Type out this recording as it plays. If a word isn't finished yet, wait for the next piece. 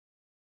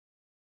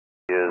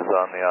Is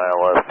on the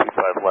ILS,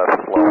 25 left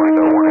is low,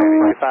 window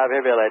 180. 25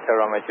 heavy, later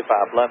runway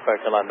 25 left,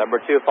 vector line number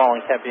 2,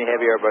 following Tempe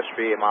Heavy Airbus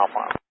 3 mile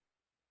final.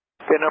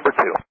 Okay, number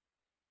 2.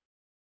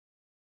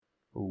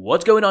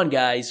 What's going on,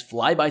 guys?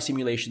 Flyby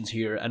Simulations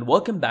here, and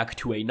welcome back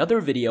to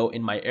another video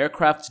in my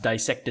Aircraft's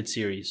Dissected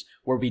series,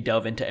 where we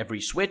delve into every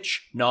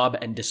switch, knob,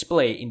 and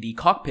display in the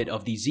cockpit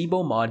of the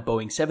IZibo mod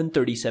Boeing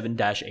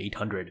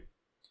 737-800.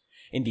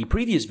 In the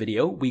previous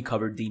video, we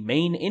covered the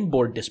main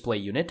inboard display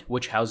unit,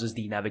 which houses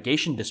the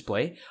navigation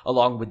display,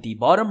 along with the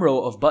bottom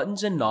row of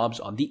buttons and knobs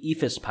on the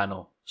EFIS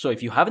panel. So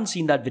if you haven't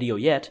seen that video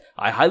yet,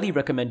 I highly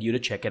recommend you to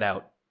check it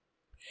out.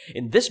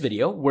 In this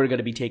video, we're going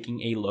to be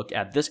taking a look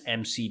at this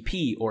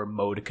MCP or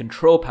Mode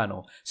Control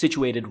panel,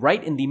 situated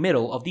right in the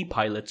middle of the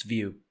pilot's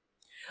view.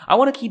 I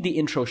want to keep the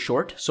intro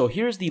short, so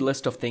here's the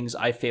list of things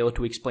I failed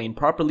to explain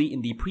properly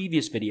in the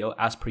previous video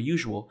as per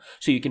usual,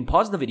 so you can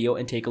pause the video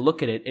and take a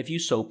look at it if you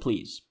so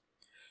please.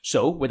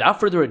 So, without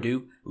further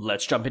ado,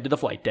 let's jump into the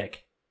flight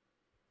deck.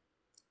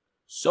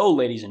 So,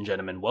 ladies and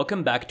gentlemen,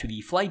 welcome back to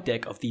the flight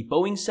deck of the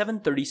Boeing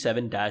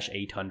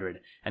 737-800,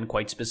 and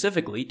quite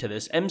specifically to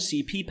this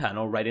MCP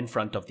panel right in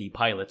front of the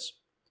pilots.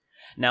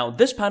 Now,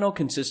 this panel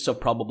consists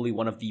of probably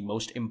one of the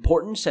most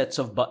important sets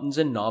of buttons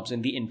and knobs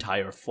in the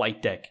entire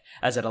flight deck,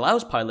 as it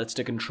allows pilots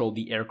to control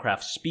the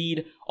aircraft's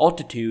speed,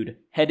 altitude,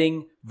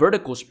 heading,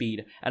 vertical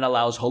speed, and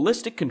allows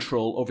holistic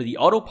control over the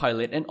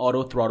autopilot and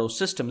auto throttle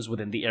systems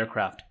within the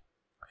aircraft.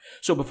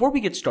 So before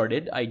we get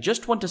started, I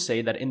just want to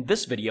say that in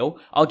this video,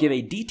 I'll give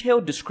a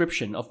detailed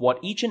description of what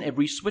each and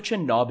every switch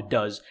and knob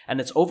does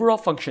and its overall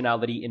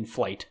functionality in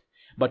flight.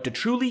 But to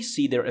truly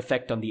see their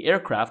effect on the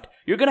aircraft,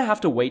 you're gonna have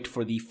to wait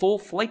for the full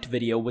flight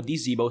video with the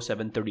IZibo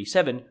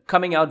 737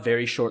 coming out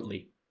very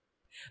shortly.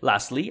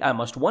 Lastly, I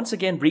must once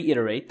again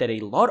reiterate that a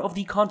lot of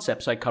the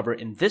concepts I cover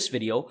in this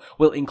video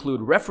will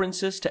include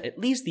references to at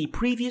least the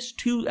previous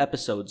 2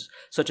 episodes,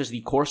 such as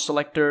the course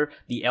selector,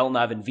 the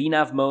LNAV and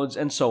VNAV modes,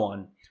 and so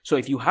on. So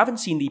if you haven't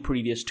seen the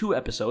previous 2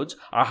 episodes,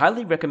 I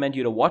highly recommend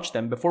you to watch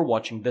them before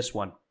watching this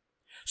one.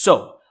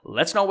 So,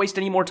 let's not waste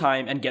any more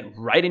time and get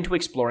right into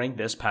exploring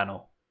this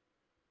panel.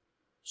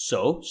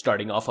 So,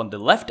 starting off on the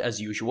left as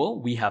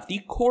usual, we have the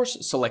course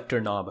selector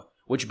knob,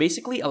 which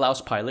basically allows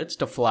pilots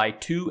to fly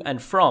to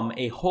and from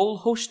a whole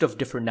host of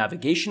different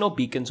navigational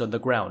beacons on the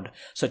ground,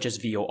 such as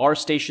VOR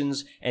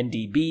stations,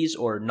 NDBs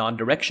or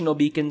non-directional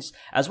beacons,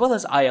 as well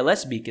as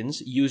ILS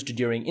beacons used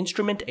during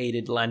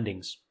instrument-aided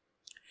landings.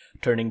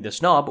 Turning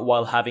this knob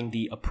while having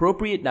the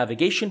appropriate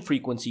navigation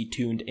frequency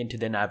tuned into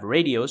the nav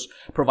radios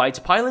provides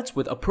pilots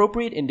with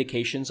appropriate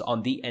indications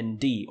on the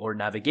ND or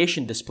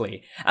navigation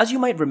display, as you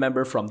might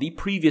remember from the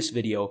previous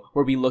video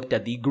where we looked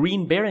at the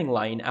green bearing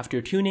line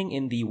after tuning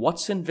in the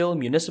Watsonville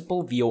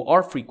Municipal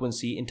VOR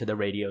frequency into the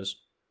radios.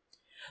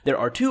 There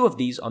are 2 of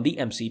these on the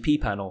MCP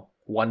panel,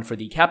 one for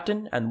the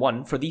captain and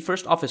one for the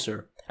first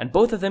officer, and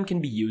both of them can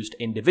be used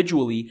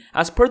individually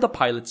as per the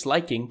pilot's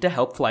liking to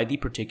help fly the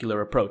particular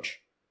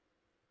approach.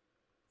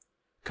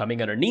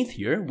 Coming underneath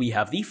here, we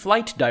have the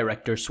Flight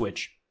Director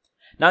switch.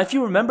 Now if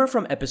you remember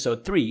from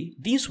episode 3,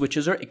 these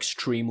switches are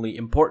extremely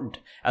important,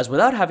 as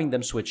without having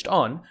them switched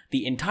on,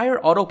 the entire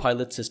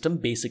autopilot system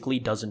basically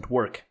doesn't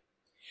work.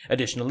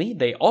 Additionally,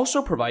 they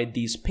also provide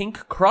these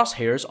pink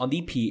crosshairs on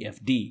the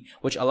PFD,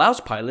 which allows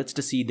pilots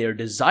to see their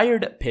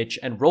desired pitch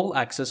and roll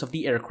axis of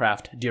the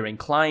aircraft during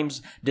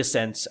climbs,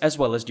 descents, as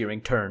well as during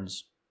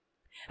turns.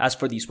 As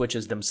for the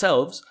switches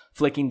themselves,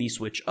 flicking the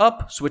switch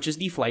up switches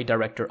the flight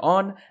director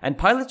on, and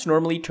pilots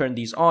normally turn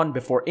these on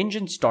before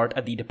engines start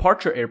at the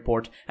departure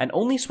airport and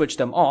only switch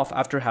them off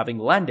after having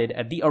landed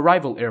at the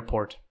arrival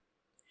airport.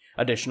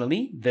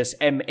 Additionally, this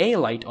MA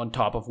light on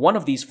top of one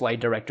of these flight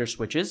director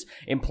switches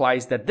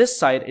implies that this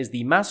side is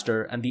the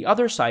master and the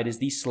other side is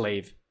the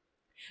slave.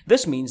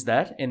 This means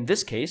that, in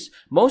this case,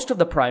 most of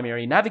the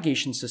primary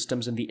navigation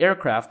systems in the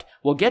aircraft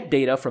will get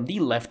data from the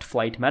left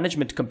flight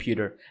management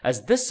computer,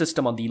 as this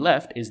system on the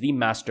left is the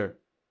master.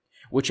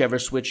 Whichever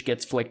switch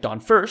gets flicked on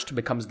first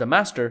becomes the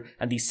master,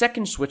 and the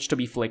second switch to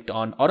be flicked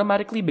on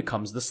automatically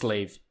becomes the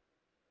slave.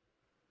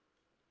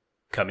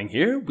 Coming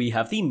here, we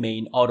have the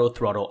main auto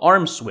throttle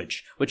arm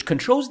switch, which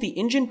controls the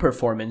engine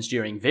performance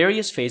during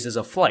various phases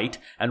of flight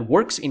and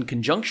works in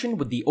conjunction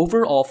with the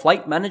overall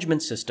flight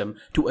management system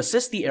to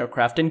assist the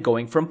aircraft in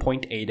going from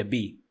point A to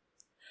B.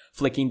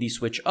 Flicking the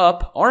switch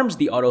up arms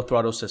the auto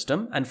throttle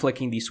system, and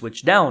flicking the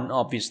switch down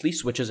obviously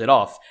switches it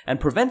off and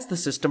prevents the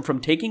system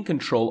from taking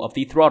control of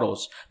the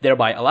throttles,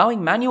 thereby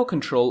allowing manual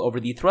control over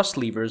the thrust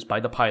levers by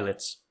the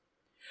pilots.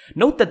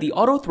 Note that the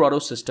auto throttle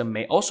system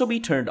may also be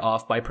turned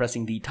off by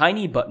pressing the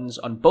tiny buttons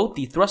on both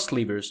the thrust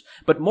levers,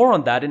 but more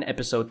on that in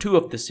episode 2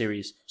 of this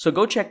series, so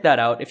go check that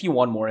out if you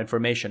want more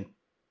information.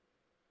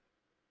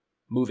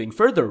 Moving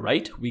further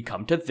right, we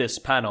come to this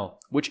panel,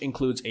 which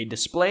includes a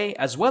display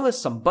as well as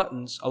some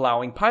buttons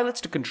allowing pilots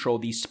to control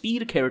the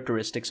speed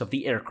characteristics of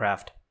the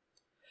aircraft.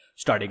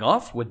 Starting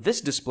off with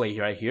this display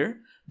right here,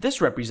 this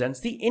represents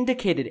the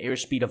indicated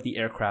airspeed of the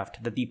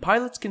aircraft that the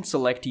pilots can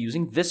select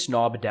using this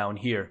knob down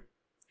here.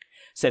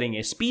 Setting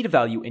a speed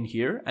value in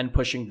here and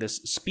pushing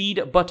this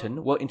speed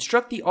button will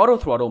instruct the auto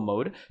throttle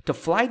mode to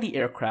fly the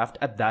aircraft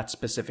at that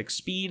specific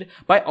speed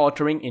by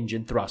altering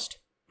engine thrust.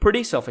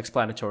 Pretty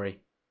self-explanatory.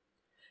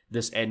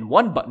 This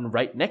N1 button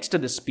right next to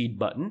the speed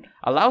button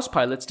allows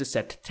pilots to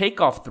set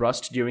takeoff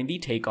thrust during the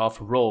takeoff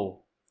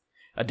roll.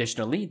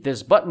 Additionally,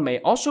 this button may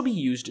also be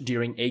used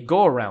during a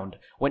go-around,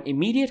 when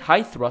immediate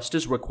high thrust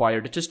is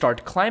required to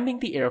start climbing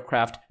the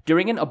aircraft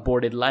during an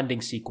aborted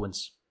landing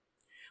sequence.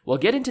 We'll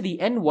get into the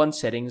N1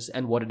 settings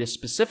and what it is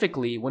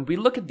specifically when we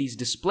look at these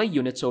display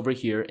units over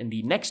here in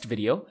the next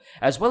video,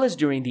 as well as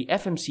during the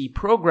FMC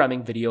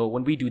programming video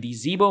when we do the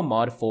IZibo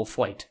mod full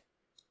flight.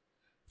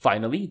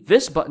 Finally,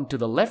 this button to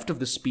the left of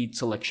the speed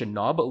selection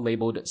knob,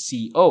 labeled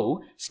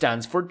CO,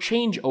 stands for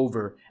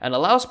changeover and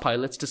allows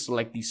pilots to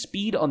select the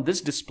speed on this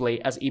display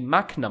as a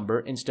Mach number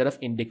instead of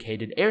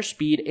indicated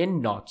airspeed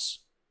in knots.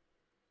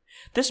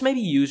 This may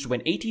be used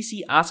when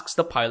ATC asks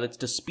the pilots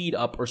to speed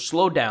up or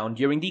slow down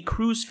during the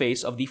cruise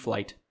phase of the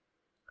flight.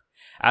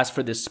 As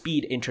for the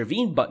speed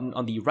intervene button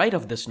on the right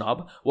of this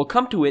knob, we'll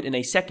come to it in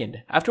a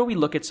second after we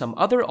look at some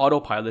other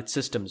autopilot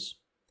systems.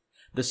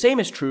 The same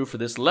is true for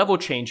this level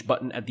change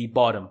button at the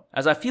bottom,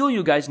 as I feel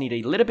you guys need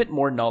a little bit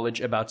more knowledge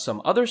about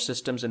some other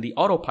systems in the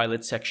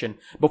autopilot section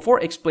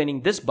before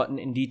explaining this button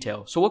in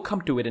detail, so we'll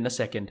come to it in a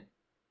second.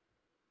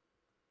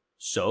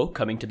 So,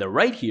 coming to the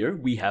right here,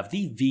 we have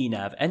the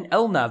VNAV and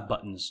LNAV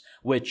buttons,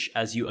 which,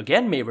 as you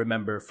again may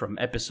remember from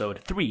episode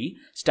 3,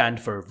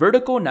 stand for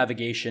vertical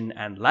navigation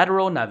and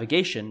lateral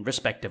navigation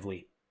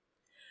respectively.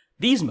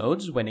 These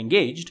modes, when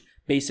engaged,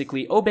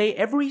 basically obey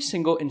every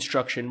single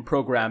instruction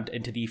programmed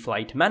into the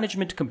flight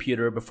management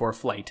computer before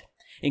flight,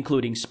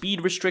 including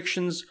speed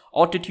restrictions,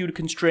 altitude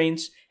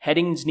constraints,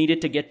 headings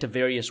needed to get to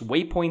various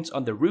waypoints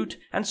on the route,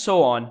 and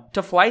so on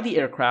to fly the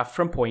aircraft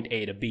from point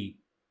A to B.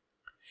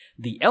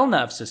 The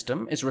LNAV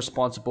system is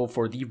responsible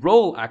for the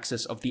roll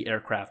axis of the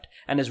aircraft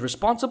and is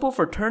responsible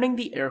for turning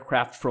the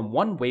aircraft from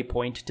one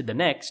waypoint to the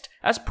next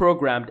as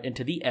programmed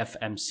into the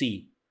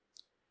FMC.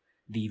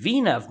 The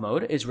VNAV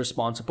mode is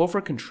responsible for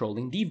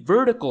controlling the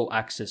vertical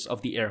axis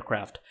of the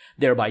aircraft,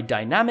 thereby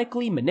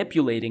dynamically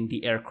manipulating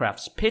the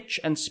aircraft's pitch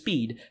and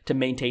speed to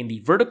maintain the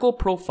vertical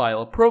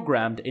profile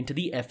programmed into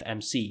the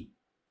FMC.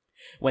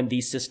 When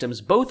these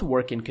systems both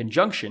work in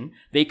conjunction,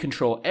 they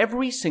control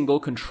every single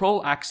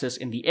control axis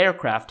in the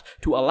aircraft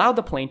to allow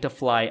the plane to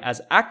fly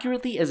as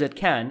accurately as it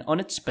can on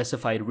its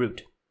specified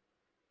route.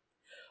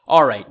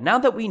 Alright, now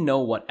that we know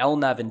what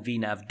LNAV and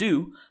VNAV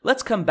do,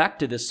 let's come back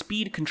to the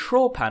speed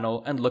control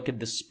panel and look at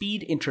the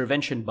speed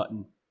intervention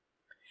button.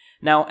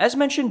 Now, as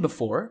mentioned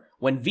before,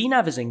 when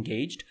VNAV is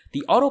engaged,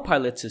 the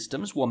autopilot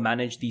systems will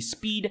manage the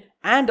speed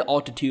and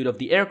altitude of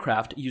the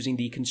aircraft using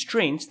the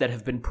constraints that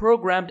have been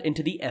programmed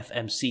into the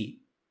FMC.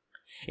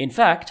 In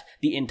fact,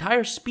 the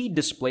entire speed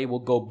display will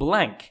go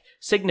blank,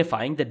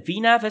 signifying that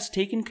VNAV has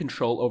taken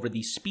control over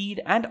the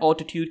speed and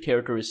altitude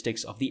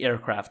characteristics of the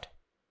aircraft.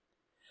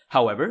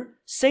 However,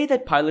 say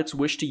that pilots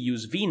wish to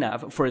use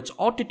VNAV for its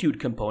altitude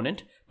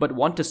component, but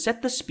want to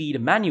set the speed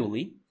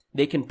manually,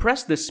 they can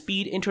press the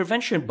speed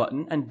intervention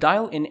button and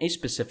dial in a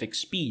specific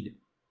speed.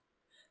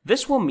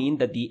 This will mean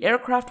that the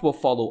aircraft will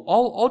follow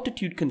all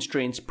altitude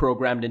constraints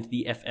programmed into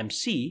the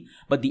FMC,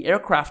 but the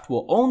aircraft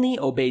will only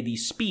obey the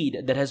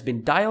speed that has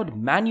been dialed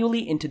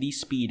manually into the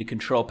speed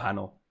control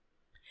panel.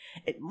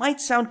 It might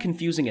sound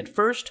confusing at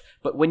first,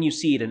 but when you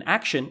see it in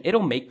action,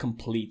 it'll make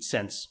complete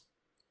sense.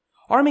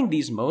 Arming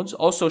these modes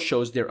also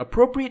shows their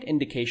appropriate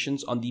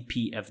indications on the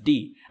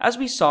PFD, as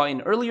we saw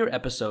in earlier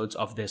episodes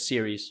of this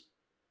series.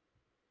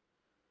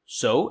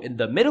 So, in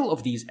the middle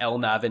of these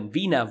LNAV and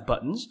VNAV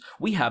buttons,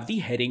 we have the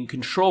heading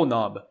control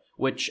knob,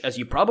 which, as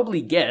you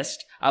probably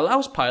guessed,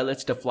 allows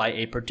pilots to fly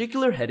a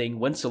particular heading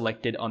when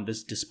selected on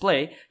this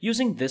display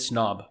using this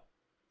knob.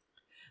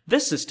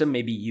 This system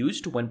may be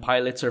used when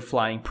pilots are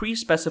flying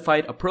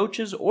pre-specified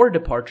approaches or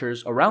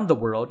departures around the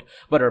world,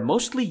 but are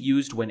mostly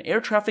used when air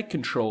traffic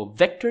control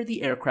vector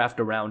the aircraft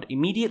around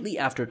immediately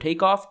after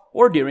takeoff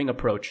or during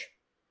approach.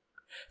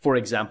 For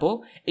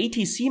example,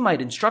 ATC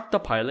might instruct the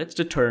pilots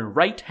to turn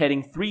right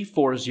heading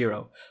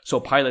 340, so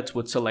pilots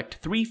would select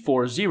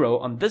 340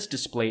 on this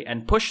display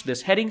and push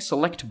this heading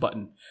select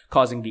button,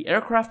 causing the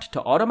aircraft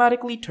to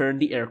automatically turn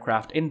the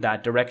aircraft in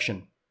that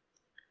direction.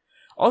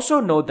 Also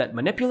note that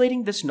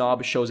manipulating this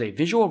knob shows a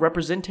visual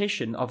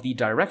representation of the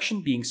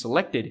direction being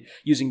selected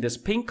using this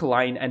pink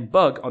line and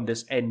bug on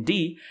this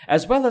ND,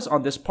 as well as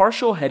on this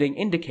partial heading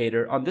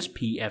indicator on this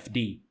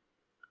PFD.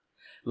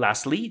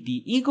 Lastly,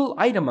 the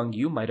eagle-eyed among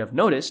you might have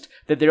noticed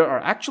that there are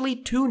actually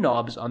two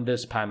knobs on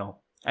this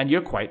panel, and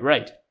you're quite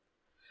right.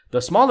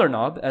 The smaller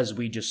knob, as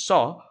we just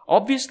saw,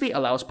 obviously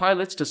allows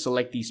pilots to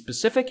select the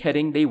specific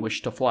heading they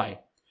wish to fly,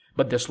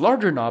 but this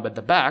larger knob at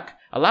the back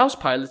allows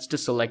pilots to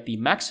select the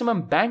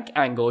maximum bank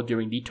angle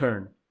during the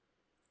turn.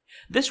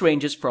 This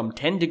ranges from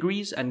 10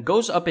 degrees and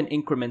goes up in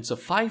increments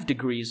of 5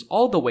 degrees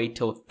all the way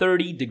till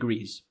 30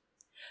 degrees.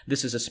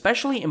 This is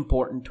especially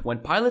important when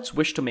pilots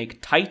wish to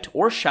make tight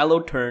or shallow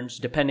turns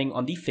depending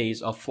on the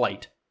phase of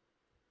flight.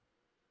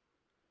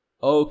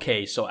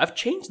 Okay, so I've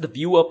changed the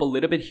view up a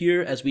little bit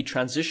here as we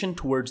transition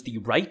towards the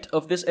right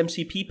of this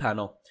MCP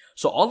panel.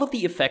 So all of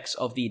the effects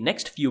of the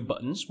next few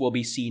buttons will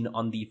be seen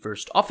on the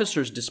first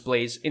officer's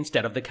displays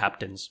instead of the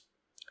captain's.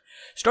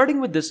 Starting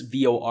with this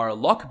VOR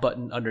LOC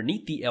button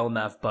underneath the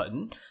LNAV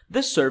button,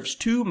 this serves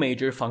two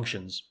major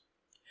functions.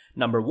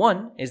 Number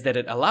one is that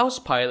it allows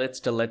pilots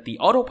to let the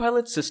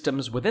autopilot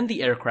systems within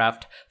the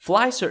aircraft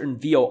fly certain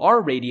VOR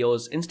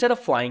radios instead of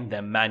flying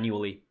them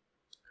manually.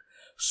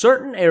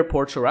 Certain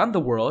airports around the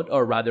world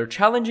are rather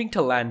challenging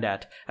to land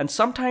at and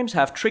sometimes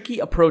have tricky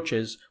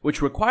approaches which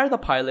require the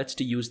pilots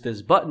to use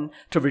this button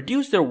to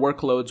reduce their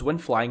workloads when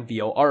flying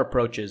VOR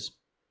approaches.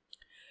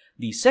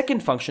 The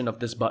second function of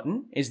this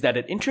button is that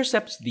it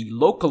intercepts the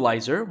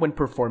localizer when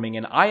performing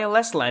an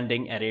ILS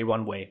landing at a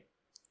runway.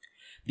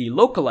 The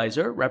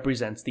localizer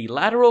represents the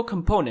lateral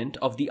component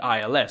of the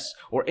ILS,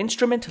 or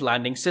Instrument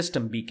Landing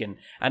System beacon,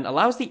 and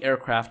allows the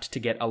aircraft to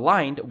get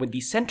aligned with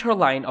the center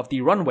line of the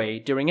runway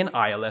during an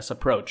ILS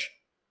approach.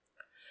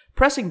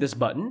 Pressing this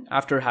button,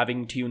 after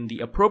having tuned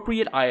the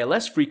appropriate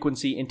ILS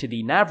frequency into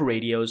the nav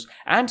radios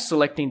and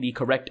selecting the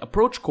correct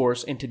approach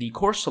course into the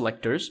course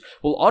selectors,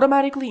 will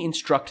automatically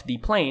instruct the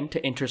plane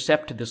to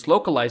intercept this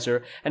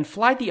localizer and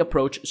fly the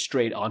approach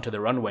straight onto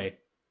the runway.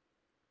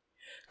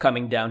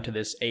 Coming down to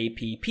this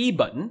APP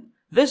button,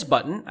 this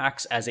button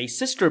acts as a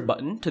sister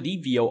button to the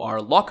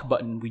VOR LOC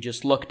button we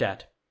just looked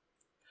at.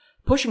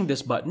 Pushing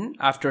this button,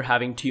 after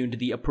having tuned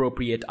the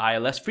appropriate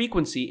ILS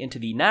frequency into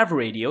the nav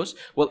radios,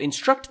 will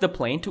instruct the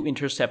plane to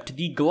intercept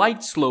the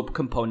glide slope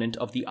component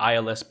of the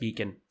ILS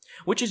beacon,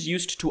 which is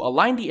used to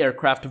align the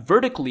aircraft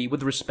vertically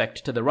with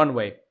respect to the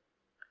runway.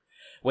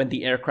 When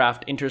the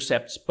aircraft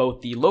intercepts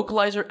both the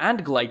localizer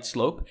and glide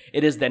slope,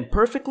 it is then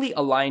perfectly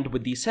aligned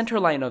with the center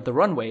line of the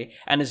runway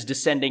and is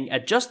descending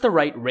at just the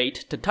right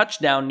rate to touch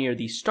down near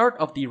the start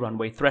of the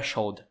runway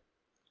threshold.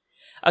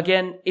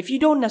 Again, if you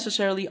don't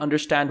necessarily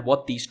understand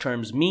what these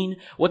terms mean,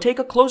 we'll take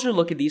a closer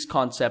look at these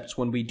concepts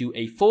when we do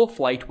a full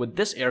flight with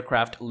this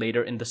aircraft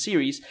later in the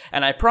series,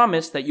 and I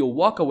promise that you'll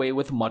walk away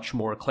with much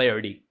more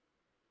clarity.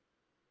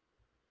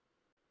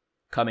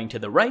 Coming to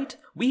the right,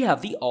 we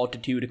have the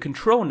altitude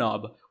control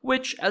knob,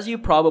 which, as you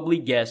probably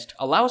guessed,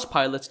 allows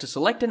pilots to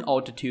select an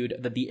altitude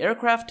that the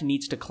aircraft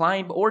needs to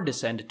climb or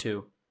descend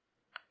to.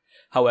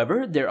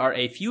 However, there are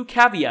a few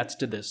caveats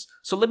to this,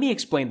 so let me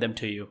explain them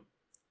to you.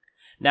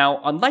 Now,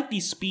 unlike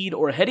the speed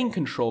or heading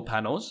control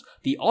panels,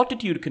 the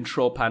altitude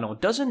control panel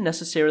doesn't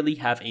necessarily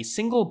have a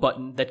single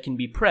button that can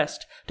be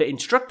pressed to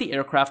instruct the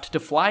aircraft to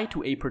fly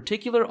to a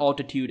particular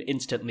altitude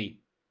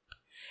instantly.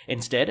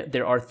 Instead,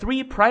 there are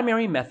three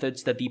primary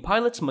methods that the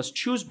pilots must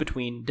choose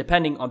between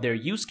depending on their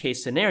use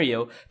case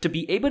scenario to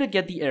be able to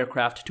get the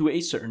aircraft to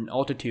a certain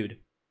altitude.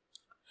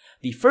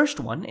 The first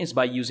one is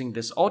by using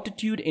this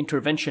altitude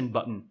intervention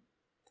button.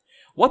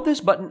 What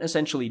this button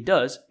essentially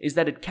does is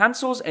that it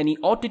cancels any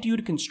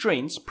altitude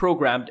constraints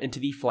programmed into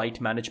the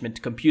flight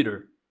management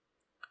computer.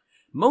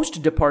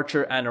 Most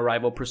departure and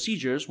arrival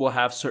procedures will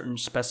have certain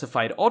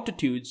specified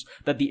altitudes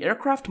that the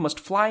aircraft must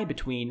fly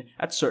between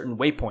at certain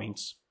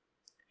waypoints.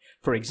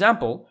 For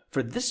example,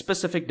 for this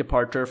specific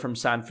departure from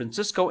San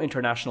Francisco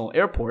International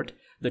Airport,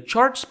 the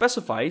chart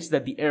specifies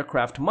that the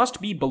aircraft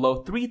must be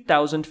below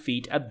 3,000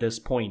 feet at this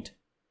point.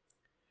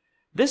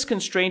 This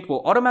constraint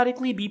will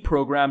automatically be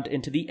programmed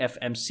into the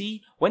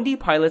FMC when the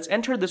pilots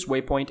enter this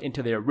waypoint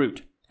into their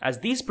route, as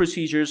these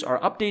procedures are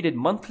updated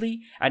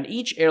monthly and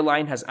each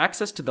airline has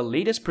access to the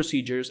latest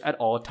procedures at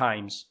all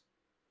times.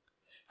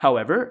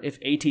 However, if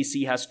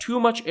ATC has too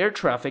much air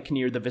traffic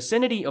near the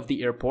vicinity of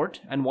the airport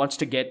and wants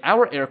to get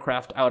our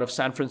aircraft out of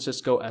San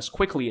Francisco as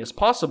quickly as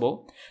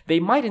possible,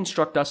 they might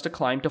instruct us to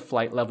climb to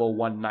flight level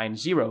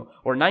 190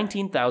 or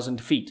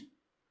 19,000 feet.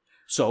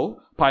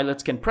 So,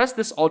 pilots can press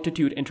this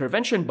altitude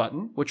intervention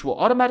button, which will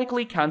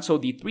automatically cancel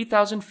the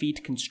 3,000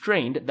 feet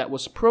constraint that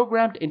was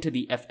programmed into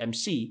the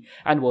FMC,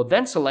 and will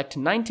then select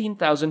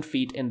 19,000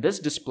 feet in this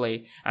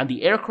display, and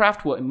the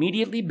aircraft will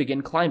immediately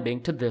begin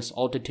climbing to this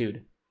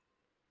altitude.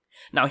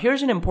 Now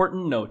here's an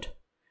important note.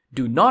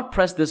 Do not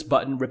press this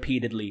button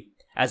repeatedly,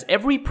 as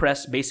every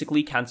press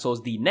basically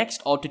cancels the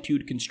next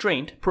altitude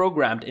constraint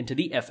programmed into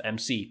the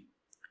FMC.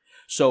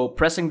 So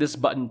pressing this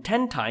button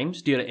 10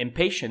 times due to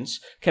impatience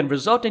can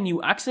result in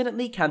you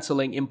accidentally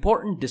canceling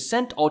important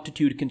descent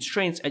altitude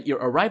constraints at your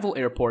arrival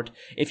airport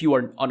if you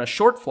are on a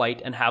short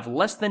flight and have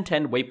less than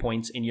 10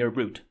 waypoints in your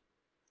route.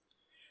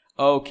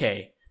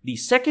 Okay, the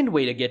second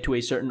way to get to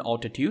a certain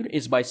altitude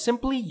is by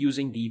simply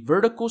using the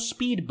vertical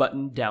speed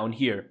button down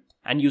here,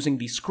 and using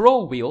the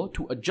scroll wheel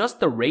to adjust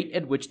the rate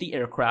at which the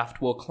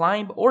aircraft will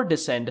climb or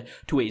descend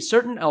to a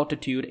certain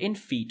altitude in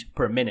feet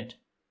per minute.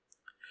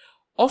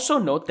 Also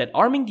note that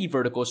arming the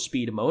vertical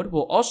speed mode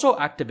will also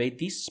activate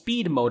the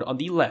speed mode on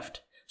the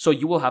left, so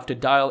you will have to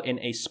dial in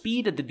a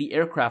speed that the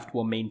aircraft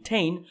will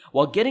maintain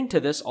while getting to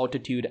this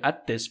altitude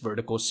at this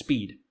vertical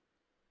speed.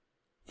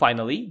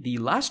 Finally, the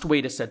last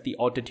way to set the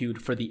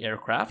altitude for the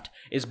aircraft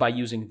is by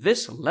using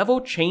this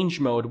level change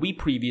mode we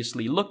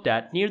previously looked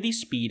at near the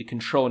speed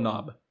control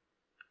knob.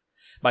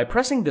 By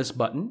pressing this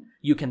button,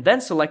 you can then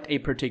select a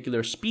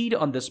particular speed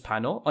on this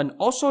panel and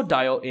also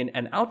dial in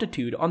an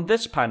altitude on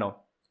this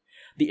panel.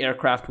 The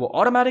aircraft will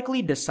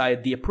automatically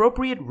decide the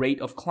appropriate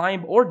rate of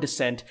climb or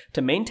descent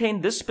to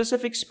maintain this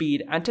specific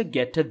speed and to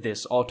get to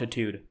this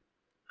altitude.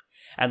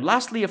 And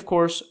lastly, of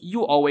course,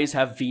 you always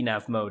have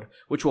VNAV mode,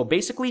 which will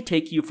basically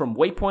take you from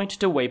waypoint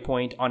to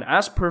waypoint on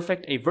as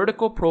perfect a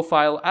vertical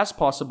profile as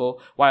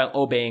possible while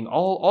obeying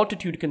all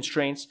altitude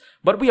constraints,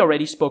 but we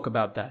already spoke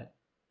about that.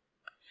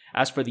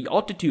 As for the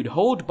altitude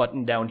hold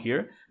button down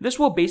here, this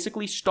will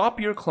basically stop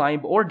your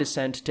climb or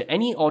descent to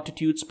any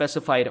altitude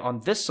specified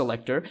on this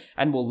selector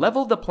and will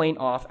level the plane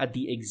off at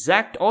the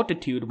exact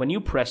altitude when you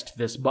pressed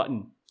this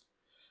button.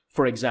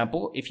 For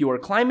example, if you are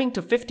climbing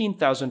to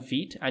 15,000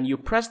 feet and you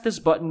press this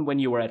button when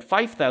you are at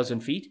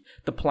 5,000 feet,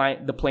 the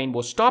plane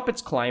will stop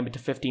its climb to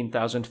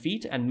 15,000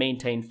 feet and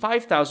maintain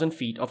 5,000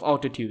 feet of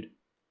altitude.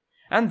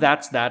 And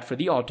that's that for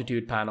the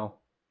altitude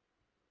panel.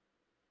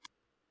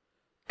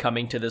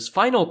 Coming to this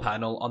final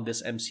panel on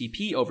this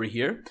MCP over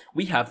here,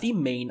 we have the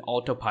main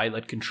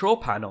autopilot control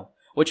panel,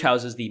 which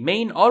houses the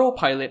main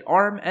autopilot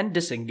arm and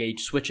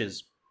disengage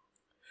switches.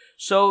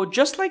 So,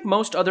 just like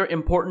most other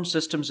important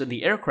systems in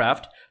the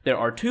aircraft, there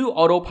are two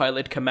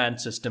autopilot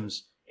command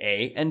systems,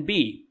 A and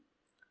B.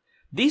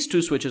 These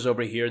two switches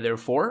over here,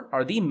 therefore,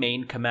 are the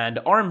main command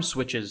arm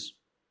switches.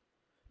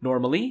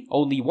 Normally,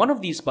 only one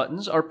of these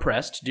buttons are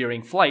pressed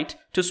during flight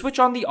to switch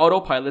on the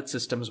autopilot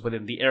systems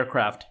within the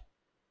aircraft.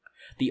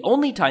 The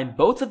only time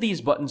both of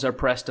these buttons are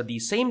pressed at the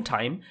same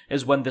time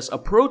is when this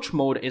approach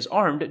mode is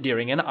armed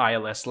during an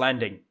ILS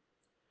landing.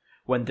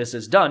 When this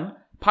is done,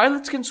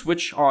 pilots can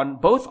switch on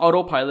both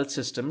autopilot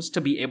systems to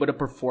be able to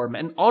perform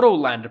an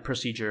auto-land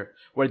procedure,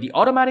 where the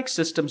automatic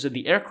systems in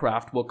the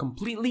aircraft will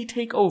completely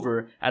take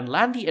over and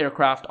land the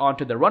aircraft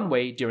onto the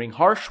runway during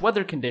harsh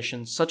weather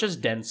conditions such as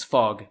dense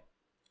fog.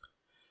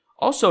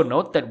 Also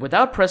note that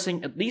without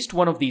pressing at least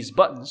one of these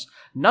buttons,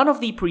 none of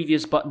the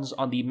previous buttons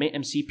on the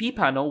MCP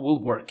panel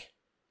will work.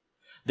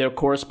 Their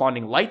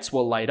corresponding lights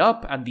will light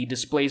up and the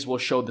displays will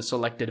show the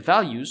selected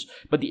values,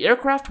 but the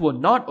aircraft will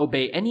not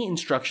obey any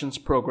instructions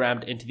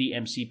programmed into the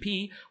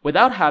MCP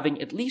without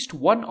having at least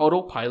one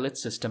autopilot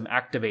system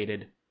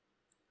activated.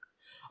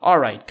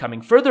 Alright,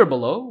 coming further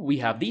below, we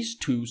have these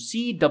two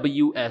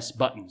CWS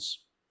buttons.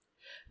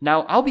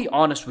 Now, I'll be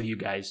honest with you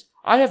guys,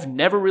 I have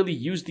never really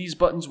used these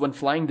buttons when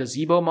flying the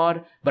IZibo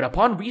mod, but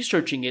upon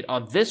researching it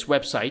on this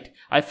website,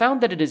 I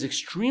found that it is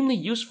extremely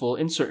useful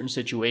in certain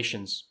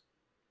situations.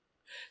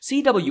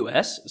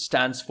 CWS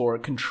stands for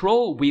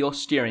Control Wheel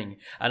Steering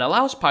and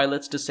allows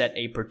pilots to set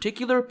a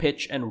particular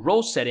pitch and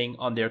roll setting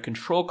on their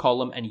control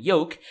column and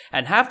yoke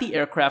and have the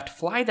aircraft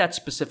fly that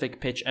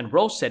specific pitch and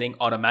roll setting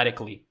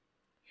automatically.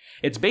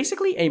 It's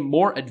basically a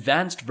more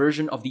advanced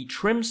version of the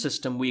trim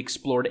system we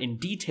explored in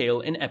detail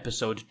in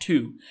episode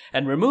 2,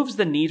 and removes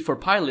the need for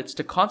pilots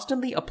to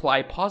constantly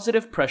apply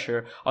positive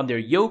pressure on their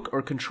yoke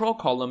or control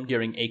column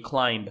during a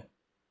climb.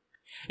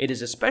 It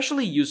is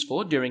especially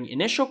useful during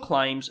initial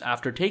climbs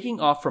after taking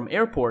off from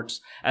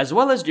airports, as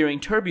well as during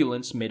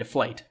turbulence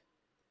mid-flight.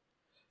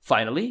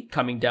 Finally,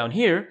 coming down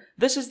here,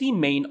 this is the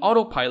main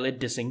autopilot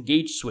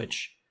disengage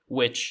switch,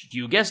 which,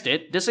 you guessed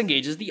it,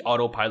 disengages the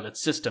autopilot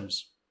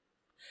systems.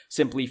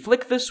 Simply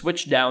flick the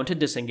switch down to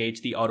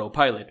disengage the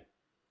autopilot.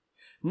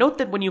 Note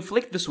that when you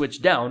flick the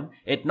switch down,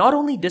 it not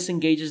only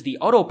disengages the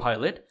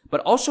autopilot,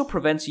 but also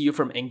prevents you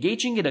from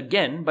engaging it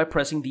again by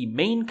pressing the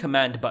main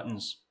command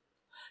buttons.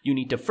 You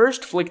need to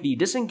first flick the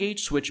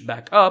disengage switch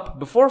back up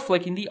before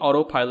flicking the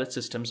autopilot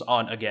systems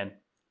on again.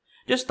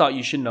 Just thought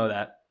you should know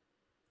that.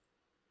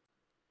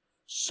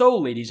 So,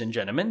 ladies and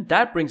gentlemen,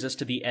 that brings us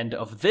to the end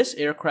of this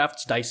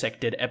Aircraft's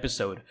Dissected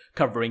episode,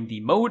 covering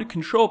the Mode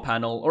Control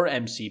Panel, or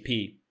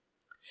MCP.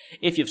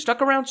 If you've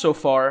stuck around so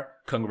far,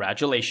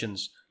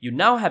 congratulations! You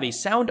now have a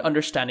sound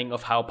understanding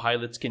of how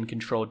pilots can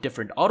control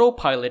different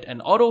autopilot and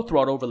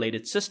auto-throttle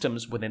related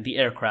systems within the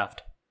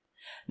aircraft.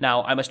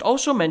 Now, I must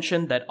also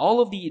mention that all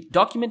of the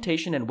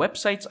documentation and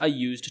websites I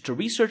used to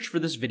research for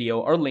this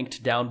video are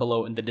linked down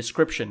below in the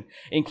description,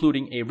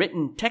 including a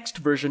written text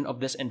version of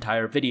this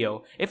entire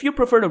video, if you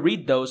prefer to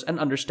read those and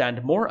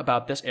understand more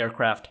about this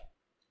aircraft.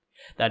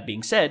 That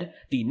being said,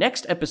 the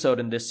next episode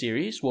in this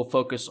series will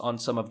focus on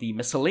some of the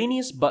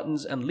miscellaneous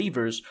buttons and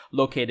levers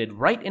located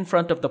right in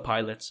front of the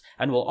pilots,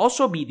 and will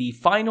also be the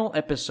final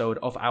episode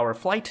of our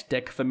flight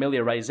deck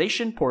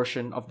familiarization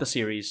portion of the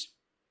series.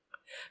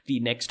 The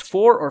next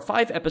 4 or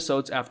 5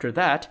 episodes after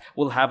that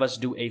will have us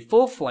do a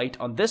full flight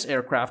on this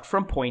aircraft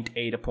from point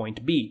A to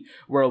point B,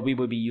 where we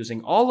will be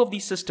using all of the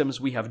systems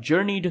we have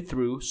journeyed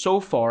through so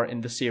far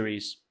in the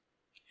series.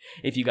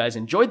 If you guys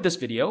enjoyed this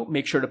video,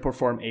 make sure to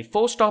perform a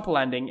full stop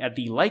landing at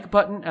the like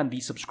button and the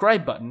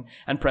subscribe button,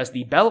 and press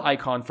the bell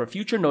icon for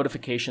future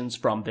notifications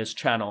from this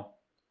channel.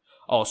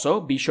 Also,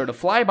 be sure to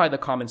fly by the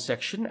comments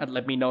section and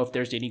let me know if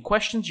there's any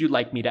questions you'd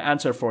like me to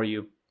answer for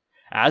you.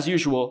 As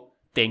usual,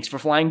 thanks for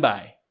flying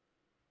by.